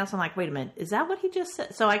something else. I'm like, wait a minute, is that what he just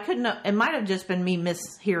said? So I couldn't. It might have just been me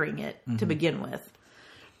mishearing it to begin with.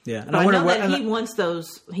 Yeah, and I know that he wants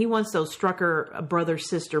those Strucker brother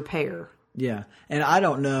sister pair. Yeah, and I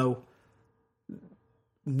don't know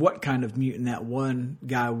what kind of mutant that one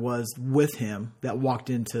guy was with him that walked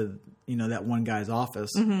into that one guy's office.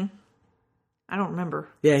 Mm-hmm. I don't remember.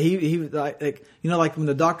 Yeah, he was like when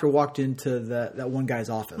the doctor walked into that one guy's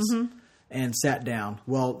office and sat down.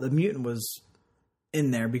 Well, the mutant was in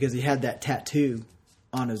there because he had that tattoo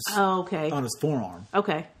on his on his forearm.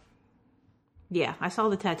 Okay. Yeah, I saw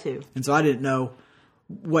the tattoo. And so I didn't know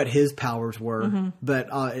what his powers were, but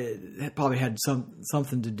it probably had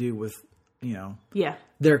something to do with,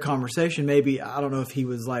 their conversation. Maybe, I don't know if he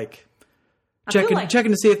was like checking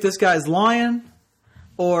to see if this guy's lying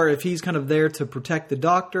or if he's kind of there to protect the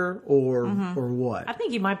doctor or what. I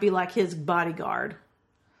think he might be like his bodyguard.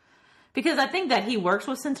 Because I think that he works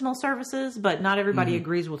with Sentinel Services, but not everybody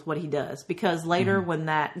agrees with what he does. Because later when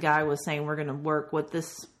that guy was saying we're going to work with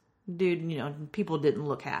this dude, people didn't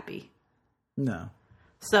look happy. No.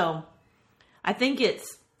 So, I think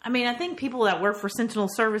people that work for Sentinel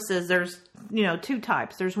Services, there's, two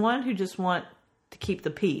types. There's one who just want to keep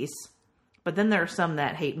the peace, but then there are some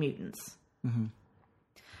that hate mutants. Mm-hmm.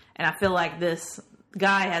 And I feel like this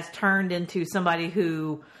guy has turned into somebody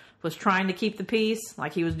who was trying to keep the peace,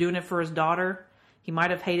 like he was doing it for his daughter. He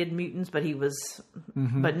might have hated mutants, but he was,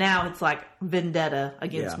 but now it's like vendetta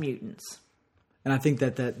against mutants. And I think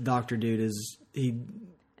that doctor dude he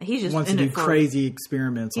just wants to do crazy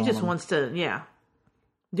experiments. He just wants to,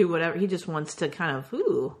 do whatever. He just wants to kind of,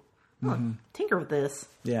 tinker with this.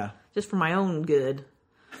 Yeah. Just for my own good.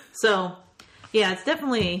 So, yeah, it's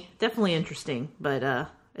definitely interesting, but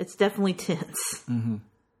it's definitely tense. Mm-hmm.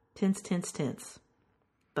 Tense.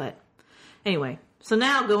 But anyway, so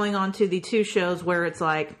now going on to the two shows where it's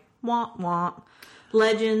like, womp womp.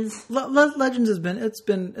 Legends. Legends has been it's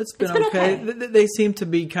been okay. They seem to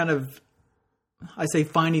be kind of, I say,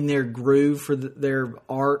 finding their groove for their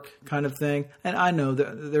arc kind of thing. And I know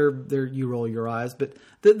that they're you roll your eyes, but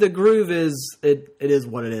the groove is it is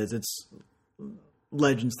what it is. It's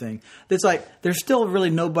Legends thing. It's like there's still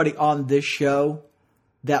really nobody on this show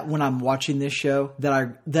that when I'm watching this show that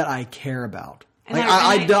I care about. Like,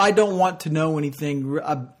 I don't want to know anything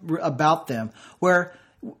about them. Where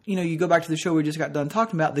you go back to the show we just got done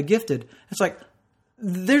talking about, The Gifted. It's like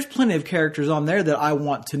there's plenty of characters on there that I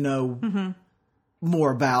want to know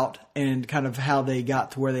more about and kind of how they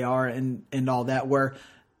got to where they are and all that. Where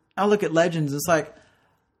I look at Legends, it's like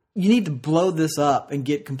you need to blow this up and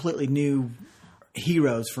get completely new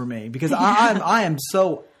heroes for me because I am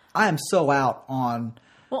so out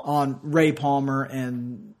on Ray Palmer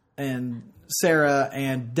and Sarah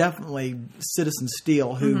and definitely Citizen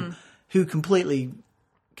Steel who completely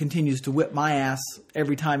continues to whip my ass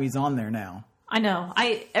every time he's on there now. I know.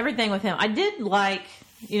 Everything with him. I did like,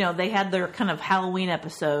 they had their kind of Halloween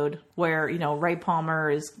episode where, Ray Palmer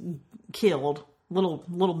is killed,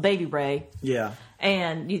 little baby Ray. Yeah.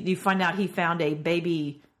 And you find out he found a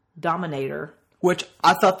baby Dominator. Which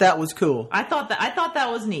I thought that was cool. I thought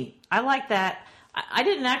that was neat. I like that. I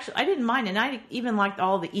didn't mind, and I even liked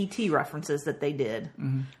all the E.T. references that they did,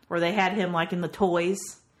 where they had him like in the toys,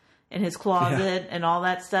 in his closet and all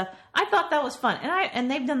that stuff. I thought that was fun. And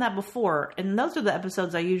they've done that before. And those are the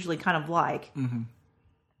episodes I usually kind of like. Mm-hmm.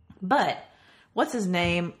 But what's his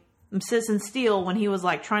name? Citizen Steel, when he was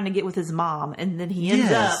like trying to get with his mom, and then he ends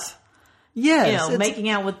up making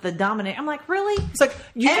out with the Dominator. I'm like, really? It's like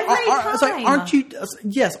it's like, aren't you?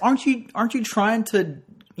 Yes, aren't you trying to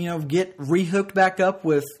get rehooked back up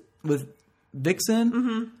with Vixen?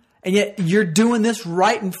 Mm-hmm. And yet you're doing this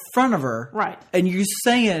right in front of her, right? And you're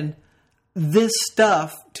saying this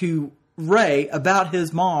stuff to Ray about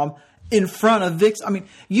his mom in front of Vixen. I mean,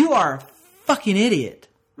 you are a fucking idiot.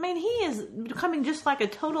 I mean, he is becoming just like a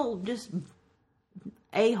total just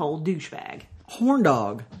a-hole douchebag. Horn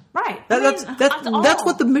dog. Right. That's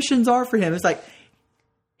what the missions are for him. It's like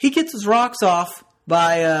he gets his rocks off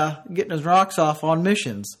by getting his rocks off on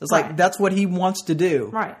missions. It's like that's what he wants to do.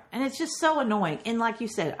 Right. And it's just so annoying. And like you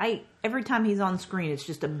said, every time he's on screen, it's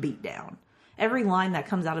just a beatdown. Every line that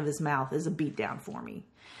comes out of his mouth is a beatdown for me.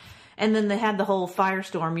 And then they had the whole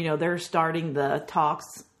firestorm. They're starting the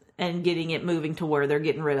talks and getting it moving to where they're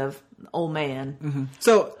getting rid of old man. Mm-hmm.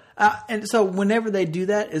 So whenever they do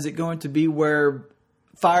that, is it going to be where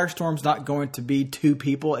Firestorm's not going to be two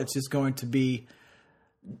people? It's just going to be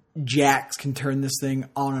Jax can turn this thing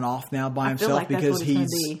on and off now by himself because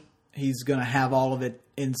he's going to have all of it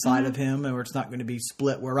inside of him, and where it's not going to be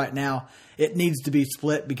split. Where right now it needs to be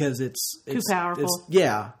split because it's too powerful.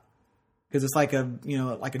 Because it's like a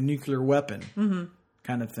like a nuclear weapon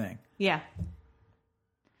kind of thing. Yeah.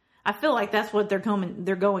 I feel like that's what they're going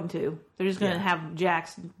to. They're just going to have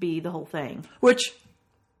Jax be the whole thing. Which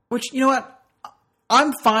you know what?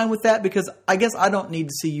 I'm fine with that because I guess I don't need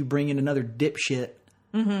to see you bring in another dipshit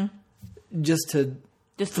just to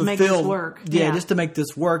make this work. Yeah, just to make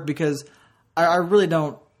this work because I really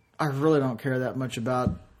don't care that much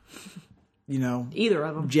about either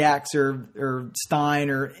of them, Jax or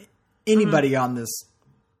Stein or anybody on this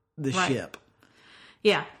ship.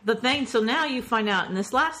 Yeah, the thing, so now you find out in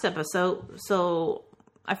this last episode, so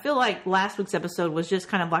I feel like last week's episode was just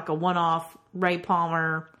kind of like a one-off Ray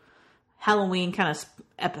Palmer Halloween kind of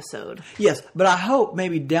episode. Yes, but I hope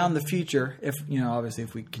maybe down the future, if obviously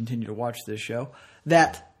if we continue to watch this show,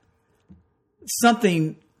 that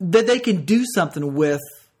they can do something with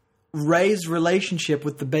Ray's relationship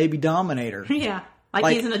with the baby Dominator. Yeah.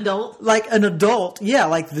 Like he's an adult? Like an adult, yeah.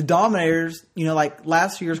 Like the Dominators, like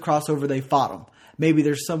last year's crossover, they fought them. Maybe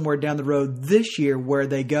there's somewhere down the road this year where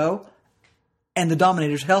they go, and the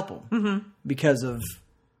Dominators help them because of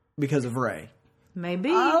Ray.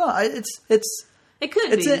 Maybe I don't know. It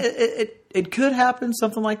could be. It could happen,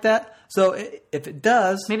 something like that. So if it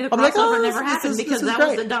does, maybe the crossover never happened because that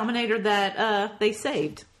was the Dominator that they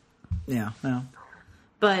saved. Yeah. No.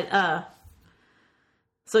 But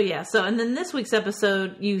so and then this week's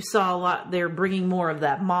episode, you saw a lot. They're bringing more of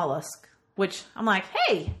that mollusk, which I'm like,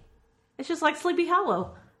 hey. It's just like Sleepy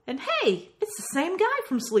Hollow. And hey, it's the same guy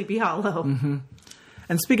from Sleepy Hollow. Mm-hmm.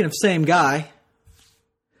 And speaking of same guy,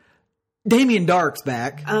 Damien Darhk's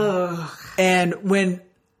back. Oh. And when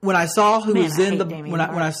I saw who was in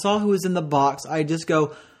I saw who was in the box, I just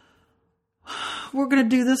go, we're going to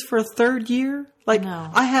do this for a third year? Like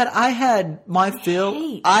I had my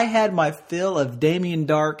fill of Damien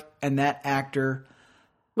Darhk and that actor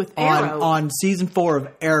with Arrow on season 4 of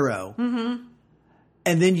Arrow. Mm-hmm.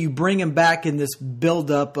 And then you bring him back in this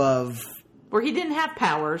buildup of where he didn't have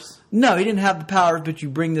powers. No, he didn't have the powers, but you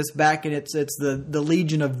bring this back, and it's the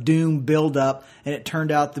Legion of Doom buildup, and it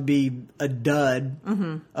turned out to be a dud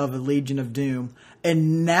of a Legion of Doom.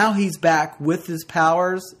 And now he's back with his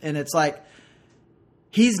powers, and it's like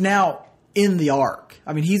he's now in the arc.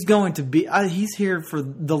 I mean, he's going to be he's here for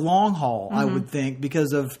the long haul, I would think,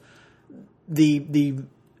 because of the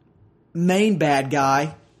main bad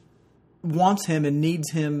guy wants him and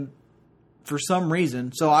needs him for some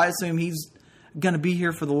reason. So I assume he's going to be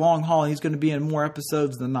here for the long haul. He's going to be in more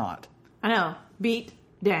episodes than not. I know. Beat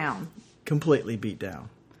down. Completely beat down.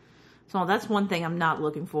 So that's one thing I'm not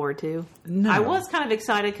looking forward to. No. I was kind of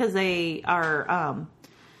excited because they are...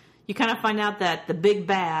 you kind of find out that the big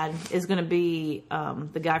bad is going to be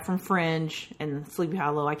the guy from Fringe and Sleepy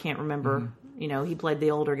Hollow. I can't remember. He played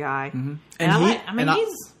the older guy. And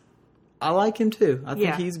I like him too. I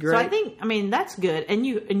think he's great. So I think, that's good. And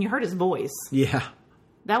you heard his voice. Yeah.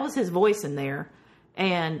 That was his voice in there.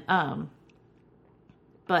 And, to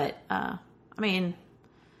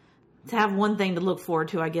have one thing to look forward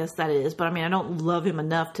to, I guess that is. But I don't love him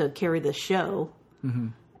enough to carry the show. Mm-hmm.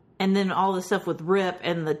 And then all the stuff with Rip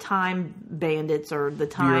and the Time Bandits or the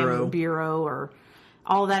Time Bureau or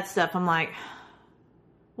all that stuff. I'm like,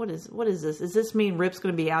 what is this? Does this mean Rip's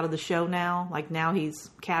going to be out of the show now? Like now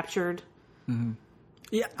he's captured? Mm-hmm.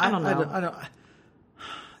 Yeah, I don't know. I don't.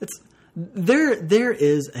 It's there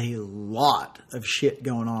is a lot of shit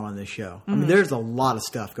going on this show. I mean, there's a lot of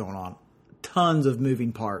stuff going on. Tons of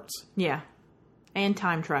moving parts. Yeah. And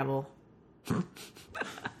time travel.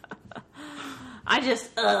 I just,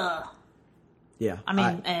 Yeah. I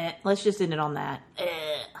mean, let's just end it on that.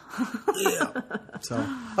 Yeah. So,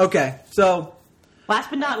 okay. So. Last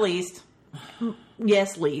but not least.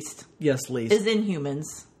 Yes, least. Yes, least. Is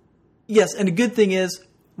Inhumans. Yes, and the good thing is.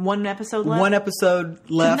 One episode left? One episode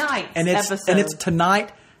left. Tonight's episode. And it's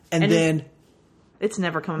tonight, and then. It's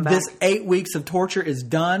never coming back. This 8 weeks of torture is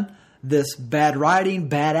done. This bad writing,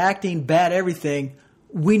 bad acting, bad everything,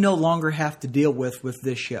 we no longer have to deal with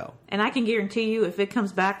this show. And I can guarantee you, if it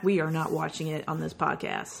comes back, we are not watching it on this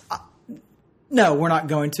podcast. No, we're not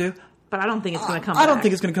going to. But I don't think it's going to come back. I don't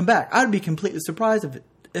think it's going to come back. I'd be completely surprised if it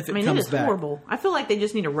comes back. It is horrible. I feel like they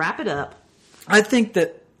just need to wrap it up. I think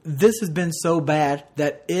that this has been so bad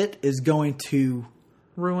that it is going to...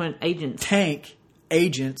 ruin Agents. Tank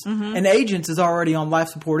Agents. Mm-hmm. And Agents is already on life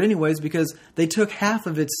support anyways because they took half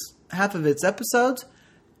of its episodes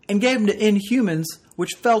and gave them to Inhumans,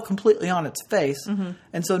 which fell completely on its face. Mm-hmm.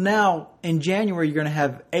 And so now in January you're going to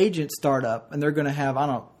have Agents start up, and they're going to have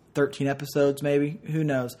 13 episodes maybe, who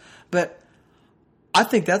knows. But I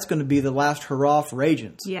think that's going to be the last hurrah for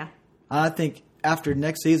Agents. Yeah. I think after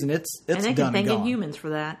next season it's and they done can thank and gone. Inhumans for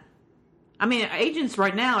that. I mean, Agents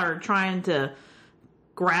right now are trying to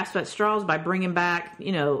grasp at straws by bringing back,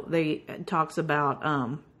 they talks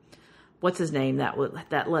about what's his name that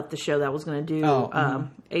left the show that was going to do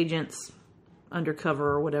Agents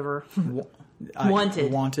Undercover or whatever.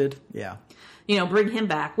 Wanted, yeah. Bring him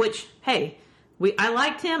back, which, hey, I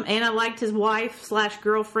liked him, and I liked his wife /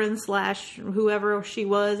 girlfriend / whoever she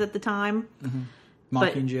was at the time. Mm-hmm.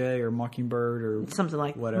 Mockingjay or Mockingbird or something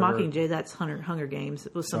like whatever. Mockingjay, that's Hunger Games.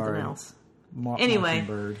 It was something else. Anyway.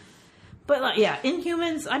 Mockingbird. But, yeah,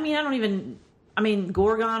 Inhumans,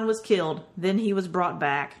 Gorgon was killed. Then he was brought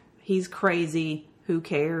back. He's crazy. Who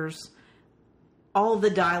cares? All the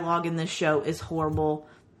dialogue in this show is horrible.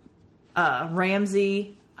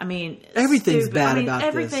 Ramsey, everything's bad about this.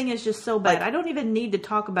 Everything is just so bad. I don't even need to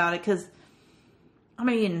talk about it because,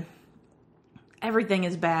 everything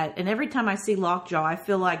is bad. And every time I see Lockjaw, I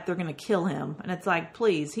feel like they're going to kill him. And it's like,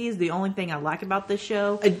 please, he's the only thing I like about this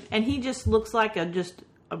show. And he just looks like a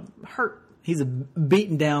hurt. He's a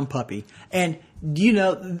beaten down puppy. And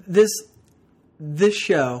this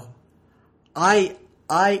show, I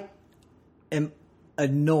am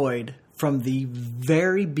annoyed from the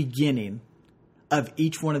very beginning of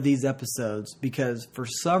each one of these episodes because for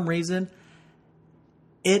some reason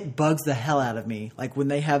it bugs the hell out of me. Like when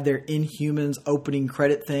they have their Inhumans opening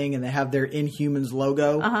credit thing and they have their Inhumans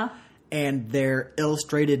logo and their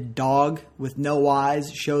illustrated dog with no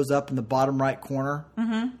eyes shows up in the bottom right corner.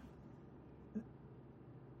 Mm-hmm.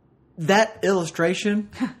 That illustration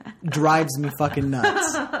drives me fucking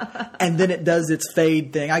nuts. And then it does its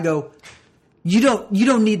fade thing. I go, you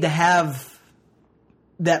don't need to have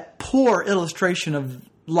that poor illustration of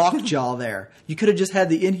Lockjaw there. You could have just had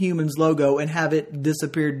the Inhumans logo and have it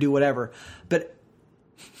disappear, do whatever. But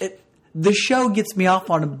the show gets me off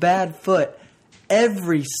on a bad foot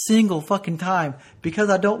every single fucking time because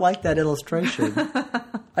I don't like that illustration.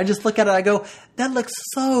 I just look at it, I go, that looks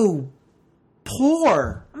so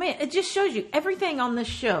poor. It just shows you everything on this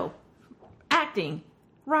show. Acting,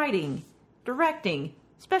 writing, directing,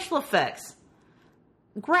 special effects,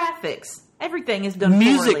 graphics. Everything is done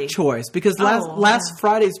music poorly. Choice. Because last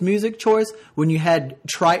Friday's music choice, when you had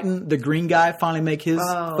Triton, the green guy, finally make his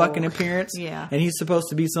fucking appearance. Yeah. And he's supposed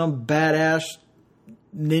to be some badass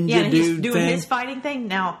ninja and dude he's doing thing. his fighting thing.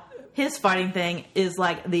 Now, his fighting thing is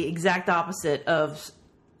like the exact opposite of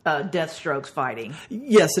Deathstroke's fighting.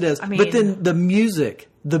 Yes, it is. But then the music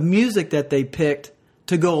that they picked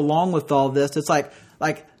to go along with all this, it's like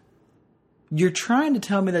you're trying to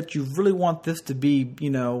tell me that you really want this to be,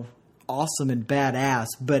 awesome and badass,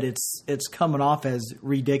 but it's coming off as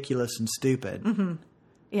ridiculous and stupid. Mm-hmm.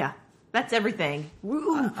 Yeah, that's everything.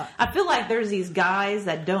 I feel like there's these guys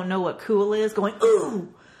that don't know what cool is going,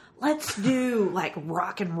 ooh, let's do like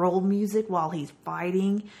rock and roll music while he's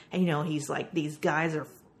fighting. And he's like, these guys are,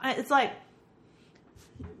 it's like,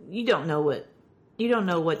 you don't know what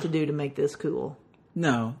to do to make this cool.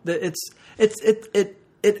 No, it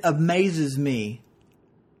amazes me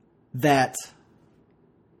that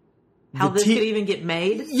how this could even get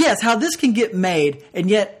made? Yes, how this can get made, and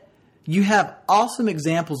yet you have awesome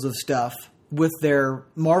examples of stuff with their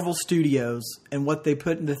Marvel Studios and what they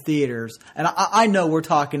put into theaters. And I know we're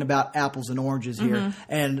talking about apples and oranges here,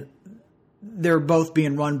 and they're both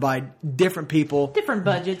being run by different people, different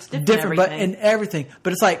budgets, different everything. everything.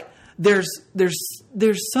 But it's like there's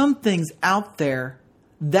some things out there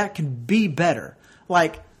that can be better.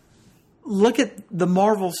 Like, look at the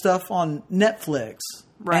Marvel stuff on Netflix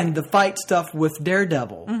and the fight stuff with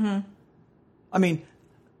Daredevil. Mm-hmm. I mean,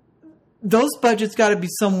 those budgets got to be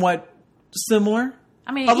somewhat similar.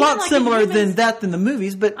 I mean, a lot similar than the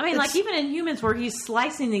movies. But I mean, like even in Humans, where he's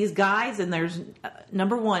slicing these guys, and there's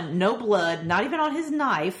number one, no blood, not even on his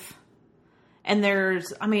knife, and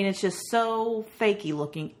it's just so fakey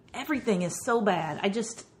looking. Everything is so bad. I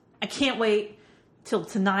can't wait till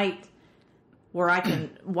tonight, where I can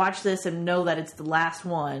watch this and know that it's the last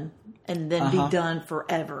one, and then be done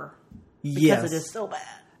forever. Because it is so bad.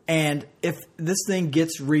 And if this thing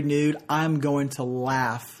gets renewed, I'm going to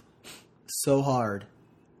laugh so hard.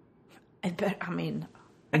 And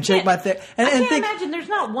shake my thing. I can't imagine there's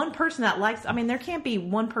not one person that likes. I mean, there can't be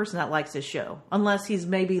one person that likes this show unless he's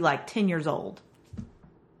maybe like 10 years old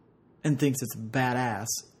and thinks it's badass.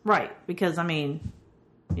 Right? Because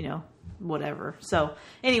whatever. So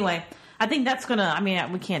anyway, I think that's gonna. I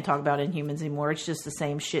mean, we can't talk about Inhumans anymore. It's just the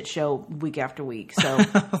same shit show week after week. So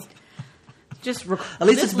at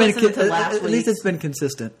least it's been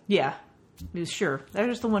consistent. Yeah, sure.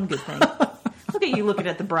 There's the one good thing. Look at you looking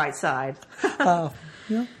at the bright side.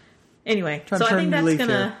 Yeah. Anyway, so I think that's going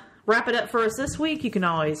to wrap it up for us this week. You can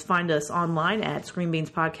always find us online at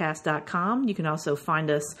screenbeanspodcast.com. You can also find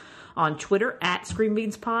us on Twitter at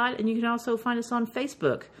screenbeanspod. And you can also find us on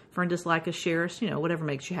Facebook. Friend us, like us, share us, whatever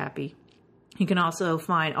makes you happy. You can also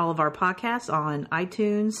find all of our podcasts on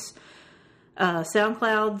iTunes,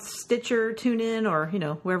 SoundCloud, Stitcher, TuneIn, or,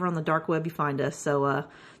 wherever on the dark web you find us. So,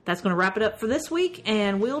 that's going to wrap it up for this week,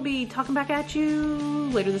 and we'll be talking back at you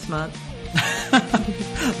later this month.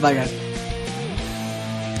 Bye, guys.